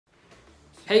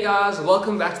Hey guys,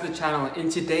 welcome back to the channel. In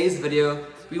today's video,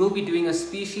 we will be doing a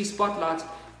species spotlight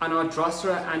on our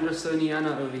Drosera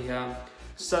andersoniana over here.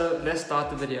 So let's start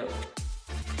the video.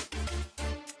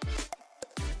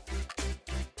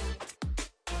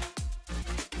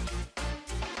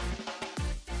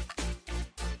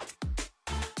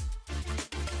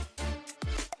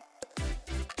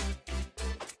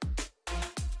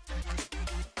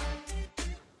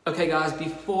 Okay guys,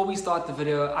 before we start the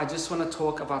video, I just want to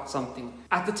talk about something.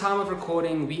 At the time of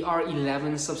recording, we are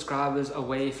 11 subscribers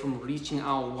away from reaching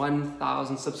our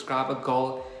 1,000 subscriber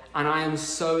goal, and I am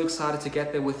so excited to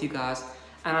get there with you guys.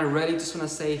 And I really just want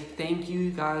to say thank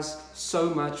you guys so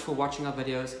much for watching our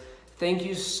videos. Thank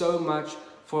you so much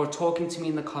for talking to me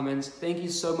in the comments. Thank you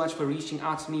so much for reaching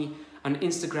out to me on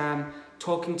Instagram,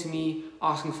 talking to me,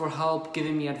 asking for help,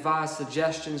 giving me advice,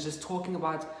 suggestions, just talking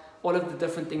about all of the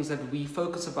different things that we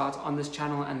focus about on this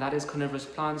channel, and that is carnivorous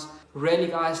plants. Really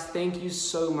guys, thank you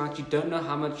so much. You don't know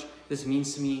how much this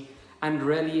means to me, and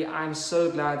really I'm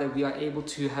so glad that we are able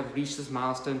to have reached this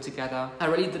milestone together. I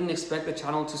really didn't expect the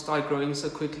channel to start growing so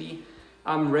quickly.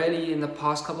 Really in the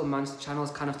past couple of months the channel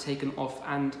has kind of taken off,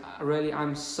 and really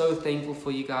I'm so thankful for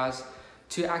you guys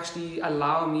to actually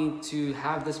allow me to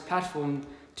have this platform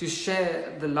to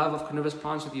share the love of carnivorous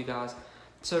plants with you guys.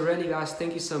 So really guys,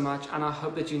 thank you so much, and I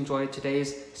hope that you enjoyed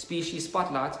today's species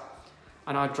spotlight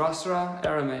on our Drosera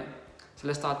andersoniana. So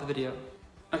let's start the video.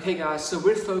 Okay guys, so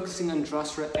we're focusing on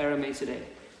Drosera andersoniana today.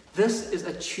 This is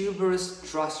a tuberous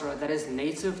Drosera that is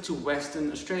native to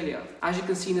Western Australia. As you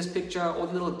can see in this picture, all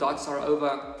the little dots are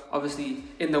over, obviously,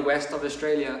 in the west of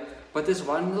Australia. But there's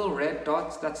one little red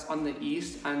dot that's on the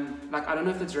east, and like, I don't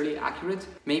know if it's really accurate.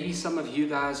 Maybe some of you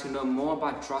guys who know more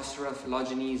about Drosera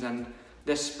phylogenies and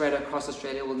they're spread across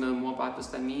Australia will know more about this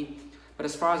than me. But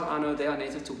as far as I know, they are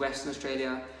native to Western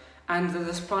Australia. And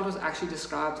this plant was actually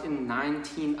described in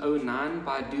 1909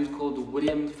 by a dude called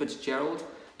William Fitzgerald.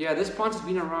 Yeah, this plant has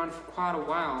been around for quite a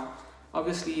while.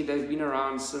 Obviously, they've been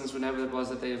around since whenever it was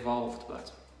that they evolved,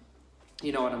 but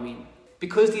you know what I mean.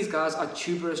 Because these guys are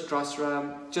tuberous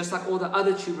Drosera, just like all the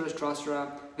other tuberous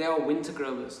Drosera, they are winter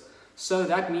growers. So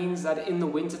that means that in the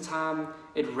winter time,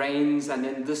 it rains, and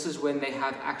then this is when they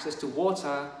have access to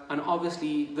water, and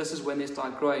obviously this is when they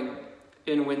start growing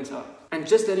in winter. And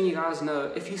just letting you guys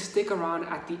know, if you stick around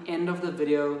at the end of the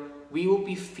video, we will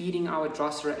be feeding our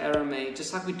Drosera andersoniana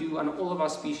just like we do on all of our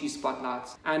species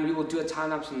spotlights, and we will do a time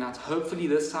lapse on that. Hopefully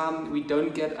this time we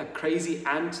don't get a crazy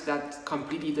ant that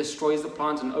completely destroys the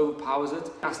plant and overpowers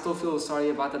it. I still feel sorry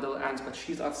about the little ant, but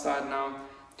she's outside now.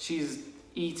 She's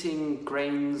eating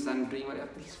grains and doing whatever.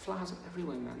 These flies are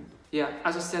everywhere, man. Yeah,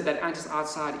 as I said, that ant is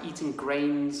outside eating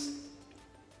grains,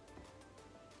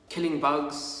 killing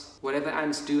bugs. Whatever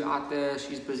ants do out there,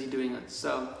 she's busy doing it.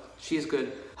 So she's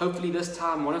good. Hopefully this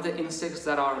time one of the insects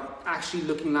that are actually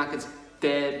looking like it's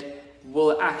dead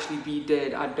will actually be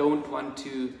dead. I don't want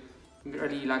to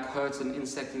really like hurt an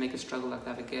insect and make it struggle like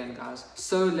that again, guys.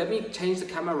 So let me change the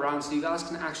camera around so you guys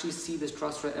can actually see this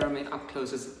Drosera andersoniana up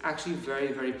close. It's actually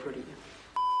very, very pretty.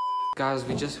 Guys,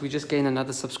 we just gained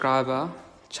another subscriber.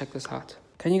 Check this out.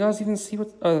 Can you guys even see what?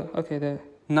 Oh, okay, there.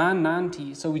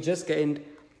 990. So we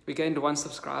gained one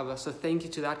subscriber. So thank you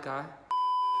to that guy.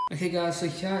 Okay, guys. So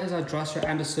here is our Drosera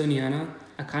andersoniana.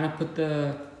 I kind of put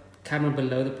the camera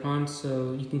below the plant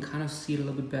so you can kind of see it a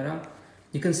little bit better.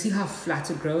 You can see how flat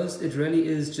it grows. It really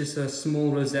is just a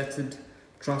small rosetted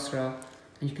Drosera,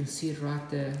 and you can see it right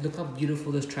there. Look how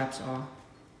beautiful those traps are.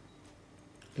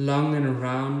 Long and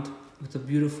round, with a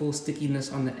beautiful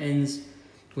stickiness on the ends,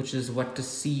 which is what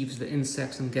deceives the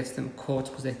insects and gets them caught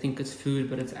because they think it's food,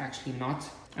 but it's actually not.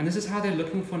 And this is how they're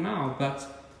looking for now,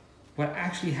 but what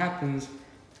actually happens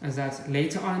is that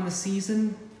later on in the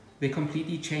season, they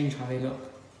completely change how they look.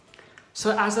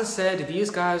 So as I said, these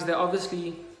guys, they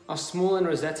obviously are small and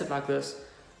rosetted like this,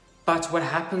 but what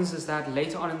happens is that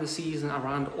later on in the season,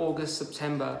 around August,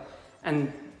 September,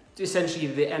 and essentially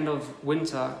the end of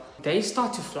winter, they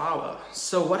start to flower.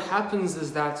 So what happens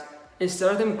is that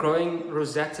instead of them growing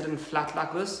rosetted and flat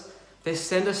like this, they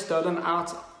send a stolon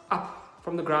out up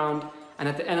from the ground, and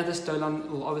at the end of the stolon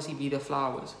will obviously be the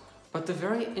flowers. But the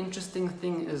very interesting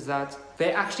thing is that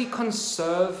they actually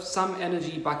conserve some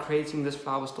energy by creating this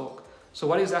flower stalk. So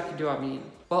what exactly do I mean?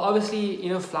 Well, obviously, you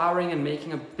know, flowering and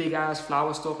making a big ass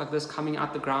flower stalk like this coming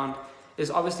out the ground is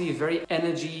obviously very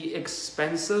energy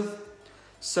expensive.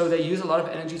 So they use a lot of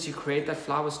energy to create that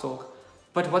flower stalk.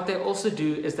 But what they also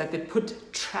do is that they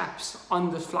put traps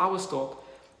on the flower stalk.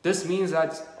 This means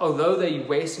that although they're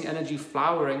wasting energy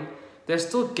flowering, they're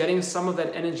still getting some of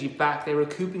that energy back. They're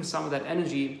recouping some of that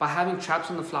energy by having traps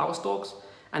on the flower stalks.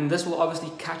 And this will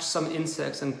obviously catch some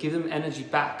insects and give them energy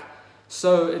back.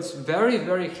 So it's very,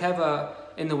 very clever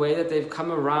in the way that they've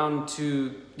come around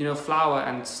to, flower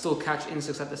and still catch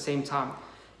insects at the same time,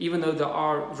 even though they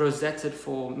are rosetted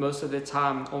for most of their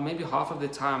time, or maybe half of their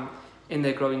time in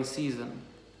their growing season.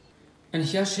 And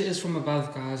here she is from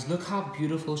above, guys. Look how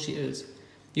beautiful she is.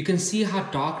 You can see how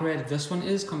dark red this one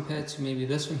is compared to maybe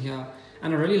this one here.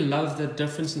 And I really love the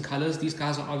difference in colors. These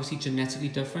guys are obviously genetically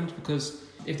different, because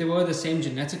if they were the same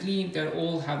genetically, they'd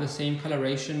all have the same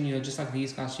coloration, just like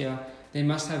these guys here. They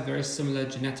must have very similar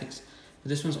genetics. But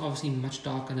this one's obviously much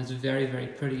darker and it's very, very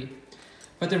pretty.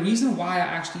 But the reason why I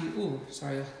actually,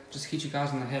 I just hit you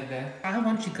guys on the head there. I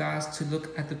want you guys to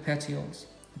look at the petioles.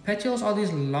 The petioles are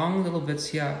these long little bits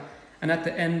here, and at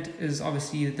the end is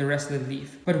obviously the rest of the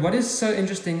leaf. But what is so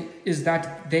interesting is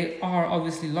that they are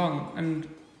obviously long, and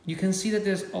you can see that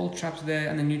there's old traps there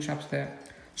and the new traps there.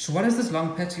 So what does this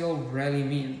long petiole really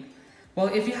mean? Well,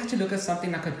 if you had to look at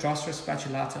something like a Drosera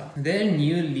spatulata, their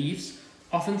new leaves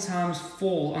oftentimes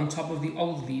fall on top of the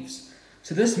old leaves.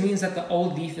 So this means that the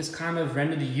old leaf is kind of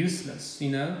rendered useless,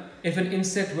 If an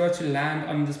insect were to land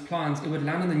on this plant, it would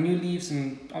land on the new leaves,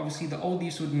 and obviously the old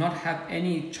leaves would not have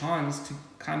any chance to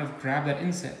kind of grab that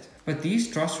insect. But these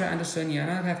Drosera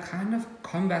andersoniana have kind of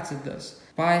combated this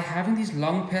by having these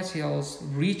long petioles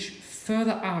reach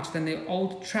further out than their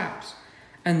old traps.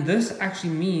 And this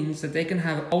actually means that they can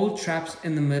have old traps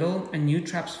in the middle and new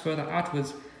traps further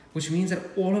outwards, which means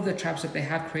that all of the traps that they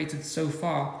have created so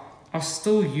far are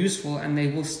still useful and they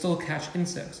will still catch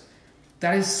insects.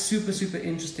 That is super, super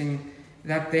interesting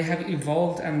that they have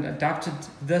evolved and adapted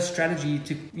this strategy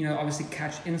to, obviously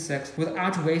catch insects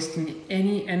without wasting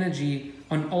any energy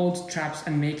on old traps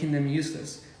and making them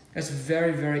useless. That's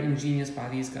very, very ingenious by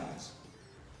these guys.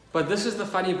 But this is the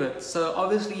funny bit. So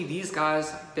obviously these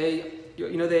guys, they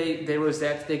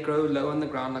rosette, they grow low on the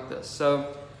ground like this.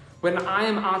 So when I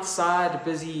am outside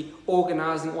busy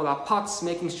organizing all our pots,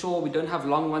 making sure we don't have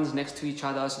long ones next to each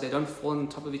other so they don't fall on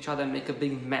top of each other and make a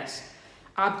big mess,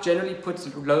 I generally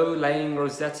put low-laying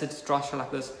rosetted Drosera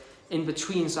like this in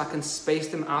between so I can space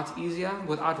them out easier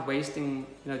without wasting,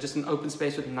 just an open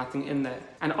space with nothing in there.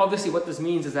 And obviously what this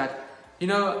means is that,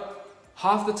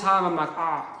 half the time I'm like,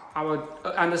 our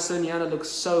Andersoniana looks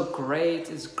so great,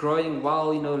 it's growing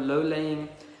well, low-laying.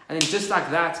 And then just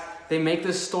like that, they make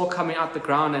this stalk coming out the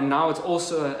ground, and now it's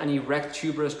also an erect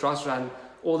tuberous Drosera, and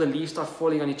all the leaves start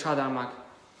falling on each other. I'm like,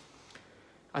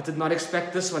 I did not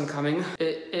expect this one coming.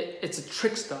 It's a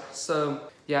trickster. So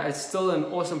yeah, it's still an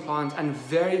awesome plant and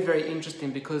very, very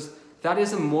interesting, because that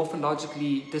is a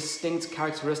morphologically distinct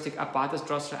characteristic about this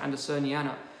Drosera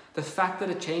andersoniana. The fact that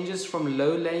it changes from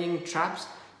low-laying traps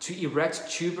to erect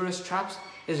tuberous traps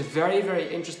is very,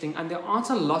 very interesting. And there aren't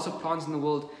a lot of plants in the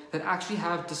world that actually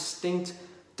have distinct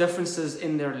differences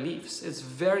in their leaves. It's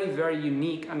very, very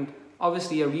unique, and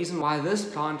obviously a reason why this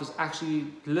plant was actually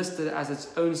listed as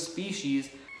its own species.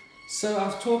 So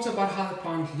I've talked about how the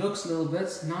plant looks a little bit.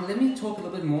 Now let me talk a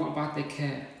little bit more about their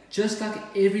care. Just like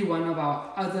every one of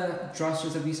our other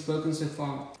Droseras that we've spoken so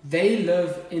far, they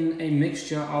live in a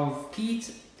mixture of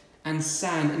peat and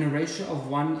sand in a ratio of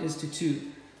 1:2.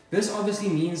 This obviously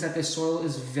means that their soil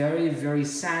is very, very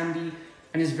sandy,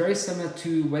 and is very similar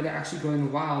to where they're actually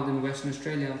growing wild in Western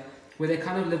Australia, where they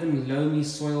kind of live in loamy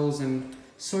soils and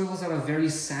soils that are very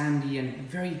sandy and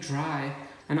very dry.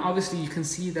 And obviously you can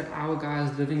see that our guy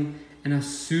is living in a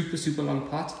super, super long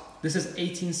pot. This is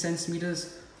 18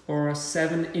 centimeters or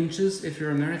 7 inches if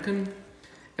you're American.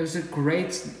 It's a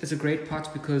great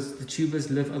pot because the tubers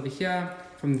live over here.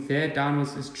 From there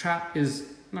downwards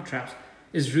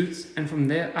is roots, and from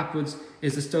there upwards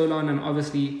is the stolon and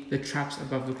obviously the traps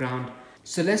above the ground.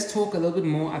 So let's talk a little bit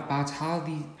more about how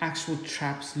the actual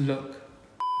traps look.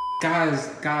 Guys,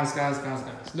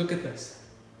 look at this.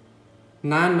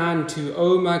 992,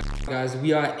 oh my God, guys,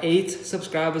 we are 8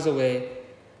 subscribers away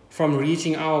from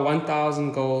reaching our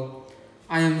 1,000 goal.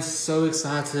 I am so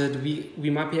excited. We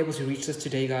might be able to reach this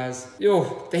today, guys. Yo,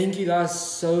 thank you guys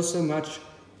so much.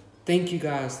 Thank you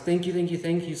guys. Thank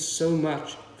you so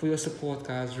much for your support,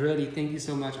 guys. Really, thank you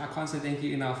so much. I can't say thank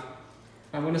you enough.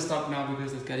 I'm gonna stop now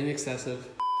because it's getting excessive.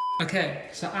 Okay,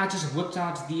 so I just whipped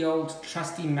out the old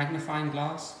trusty magnifying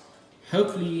glass.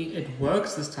 Hopefully it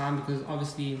works this time, because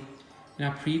obviously in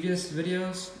our previous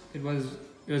videos it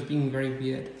was being very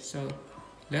weird. So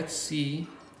let's see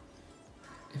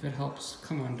if it helps.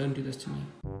 Come on, don't do this to me.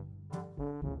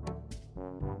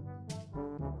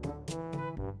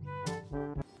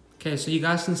 Okay, so you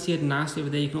guys can see it nicely over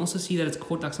there. You can also see that it's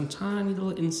caught like some tiny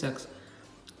little insects.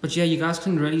 But yeah, you guys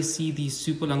can really see these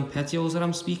super long petioles that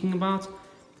I'm speaking about.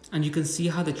 And you can see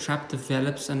how the trap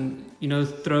develops and,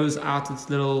 throws out its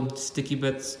little sticky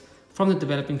bits from the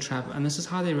developing trap. And this is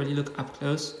how they really look up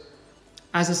close.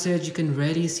 As I said, you can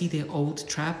really see their old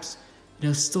traps, you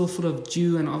know, still full of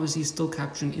dew and obviously still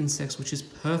capturing insects, which is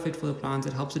perfect for the plant.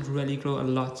 It helps it really grow a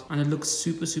lot and it looks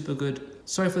super, super good.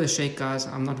 Sorry for the shake, guys.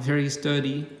 I'm not very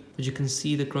sturdy, but you can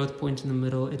see the growth point in the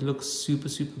middle. It looks super,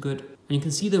 super good. And you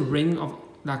can see the ring of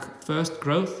like first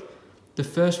growth. The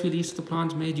first few leaves of the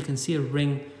plant made, you can see a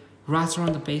ring right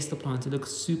around the base of the plant. It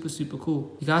looks super, super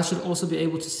cool. You guys should also be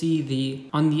able to see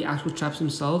on the actual traps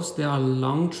themselves, there are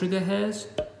long trigger hairs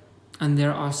and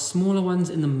there are smaller ones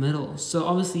in the middle. So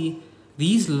obviously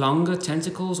these longer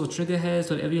tentacles or trigger hairs,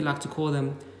 whatever you like to call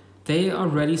them, they are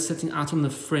really sitting out on the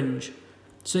fringe.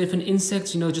 So if an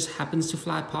insect, you know, just happens to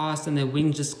fly past and their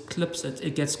wing just clips it,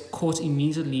 it gets caught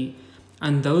immediately.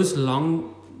 And those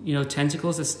long, you know,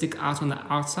 tentacles that stick out on the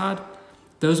outside,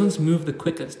 those ones move the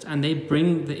quickest and they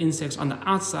bring the insects on the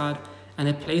outside and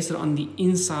they place it on the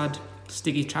inside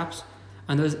sticky traps.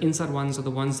 And those inside ones are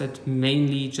the ones that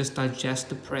mainly just digest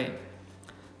the prey.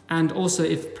 And also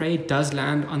if prey does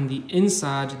land on the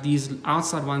inside, these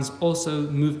outside ones also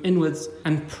move inwards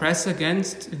and press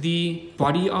against the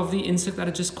body of the insect that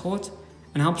it just caught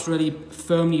and helps really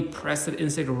firmly press that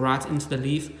insect right into the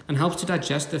leaf and helps to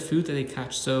digest the food that they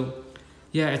catch. So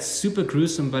yeah, it's super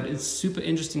gruesome, but it's super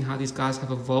interesting how these guys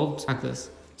have evolved like this.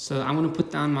 So I'm going to put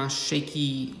down my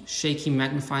shaky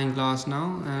magnifying glass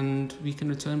now and we can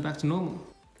return back to normal.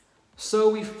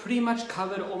 So we've pretty much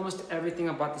covered almost everything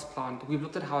about this plant. We've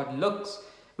looked at how it looks,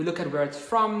 we looked at where it's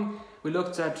from, we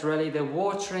looked at really their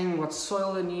watering, what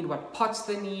soil they need, what pots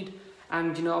they need,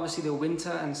 and you know, obviously the winter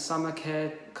and summer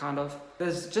care kind of.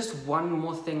 There's just one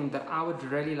more thing that I would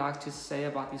really like to say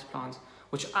about these plants,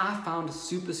 which I found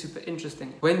super, super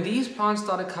interesting. When these plants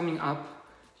started coming up,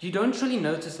 you don't really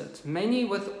notice it. Mainly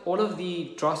with all of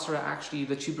the Drosera, actually,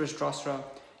 the tuberous Drosera,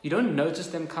 you don't notice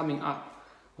them coming up.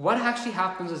 What actually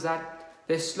happens is that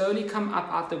they slowly come up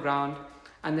out the ground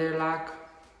and they're like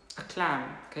a clam,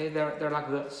 okay? They're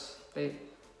like this. They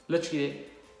literally,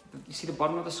 you see the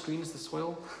bottom of the screen is the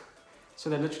soil. So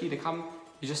they come,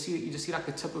 you just see like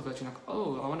the tip of it. You're like,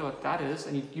 oh, I wonder what that is.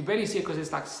 And you barely see it because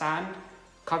it's like sand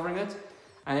covering it.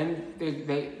 And then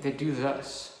they do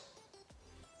this,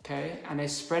 okay? And they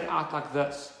spread out like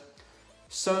this.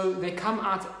 So they come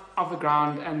out of the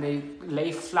ground and they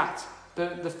lay flat.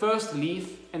 The first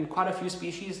leaf in quite a few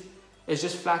species is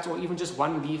just flat, or even just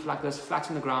one leaf like this, flat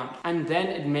in the ground. And then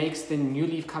it makes the new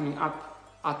leaf coming out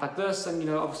like this, and you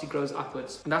know, obviously grows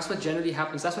upwards. And that's what generally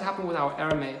happens. That's what happened with our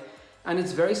arame. And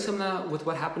it's very similar with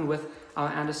what happened with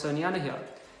our andersoniana here.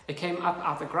 It came up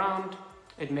out the ground,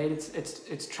 it made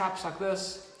its traps like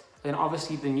this. Then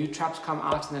obviously the new traps come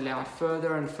out and they lay out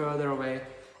further and further away.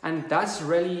 And that's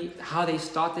really how they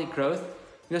start their growth.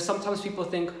 You know, sometimes people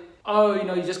think, oh, you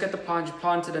know, you just get the plant, you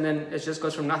plant it, and then it just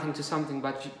goes from nothing to something.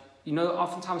 But you know,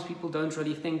 oftentimes people don't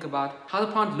really think about how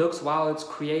the plant looks while it's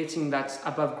creating that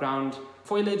above ground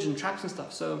foliage and traps and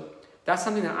stuff. So that's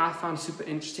something that I found super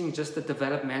interesting, just the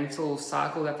developmental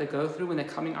cycle that they go through when they're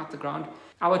coming out the ground.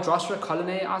 Our Drosera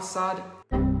colony outside,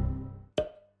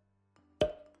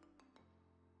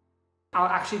 I'll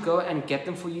actually go and get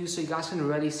them for you so you guys can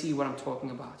really see what I'm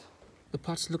talking about. The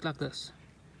pots look like this.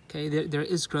 Okay, there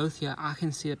is growth here. I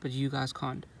can see it, but you guys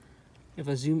can't. If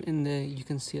I zoom in there, you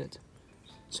can see it.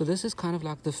 So this is kind of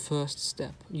like the first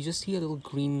step. You just see a little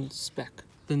green speck.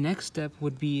 The next step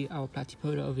would be our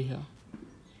platypoda over here.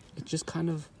 It just kind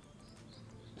of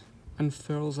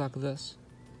unfurls like this.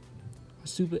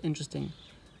 Super interesting.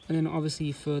 And then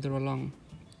obviously further along,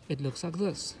 it looks like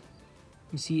this.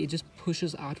 You see, it just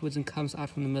pushes outwards and comes out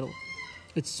from the middle.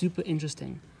 It's super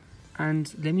interesting.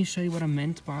 And let me show you what I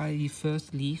meant by the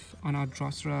first leaf on our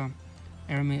Drosera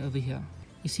arame over here.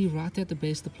 You see right there at the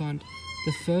base of the plant,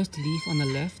 the first leaf on the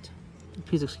left,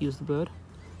 please excuse the bird,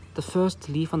 the first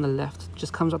leaf on the left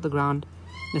just comes out the ground.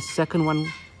 The second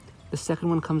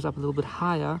one comes up a little bit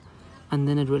higher, and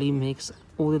then it really makes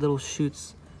all the little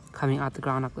shoots coming out the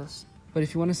ground like this. But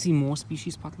if you want to see more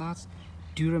species spotlights,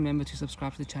 do remember to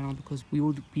subscribe to the channel, because we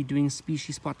will be doing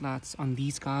species spotlights on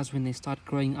these guys when they start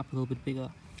growing up a little bit bigger.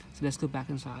 So let's go back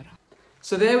inside.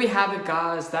 So there we have it,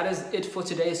 guys. That is it for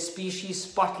today's species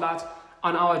spotlight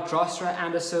on our Drosera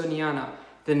andersoniana.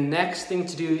 The next thing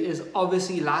to do is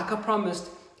obviously, like I promised,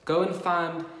 go and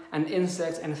find an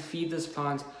insect and feed this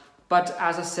plant. But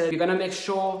as I said, you're going to make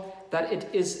sure that it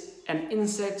is an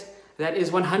insect that is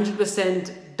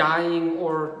 100% dying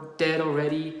or dead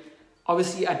already.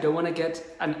 Obviously, I don't want to get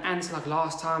an ant like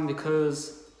last time,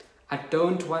 because I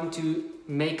don't want to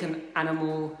make an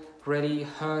animal really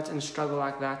hurt and struggle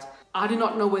like that. I do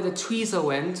not know where the tweezer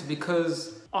went,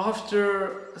 because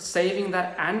after saving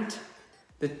that ant,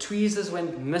 the tweezers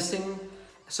went missing.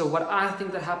 So what I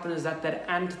think that happened is that that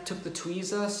ant took the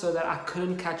tweezer so that I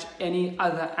couldn't catch any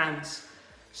other ants.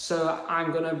 So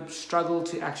I'm gonna struggle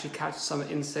to actually catch some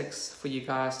insects for you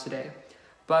guys today.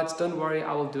 But don't worry,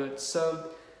 I will do it.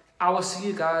 So I will see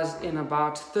you guys in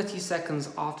about 30 seconds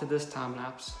after this time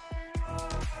lapse.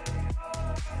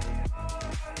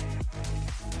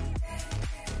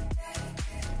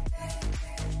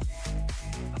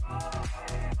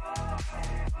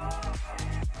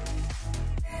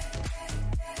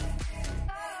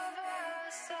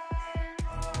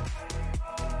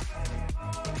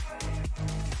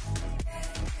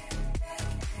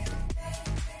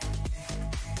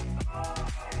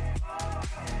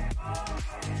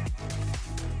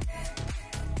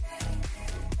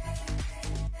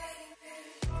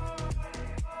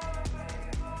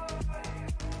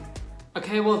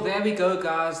 Okay, well there we go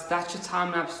guys, that's your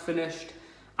time lapse finished.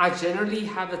 I generally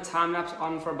have a time lapse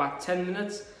on for about 10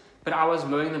 minutes, but I was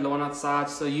mowing the lawn outside,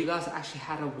 so you guys actually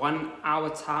had a 1 hour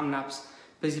time lapse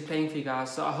busy playing for you guys.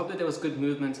 So I hope that there was good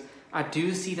movement. I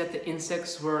do see that the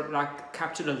insects were like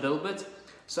captured a little bit,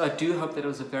 so I do hope that it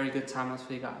was a very good time lapse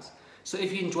for you guys. So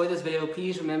if you enjoyed this video,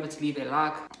 please remember to leave a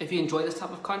like. If you enjoy this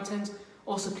type of content,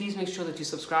 also please make sure that you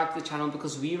subscribe to the channel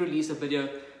because we release a video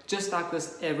just like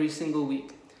this every single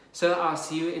week. So I'll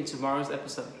see you in tomorrow's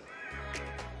episode.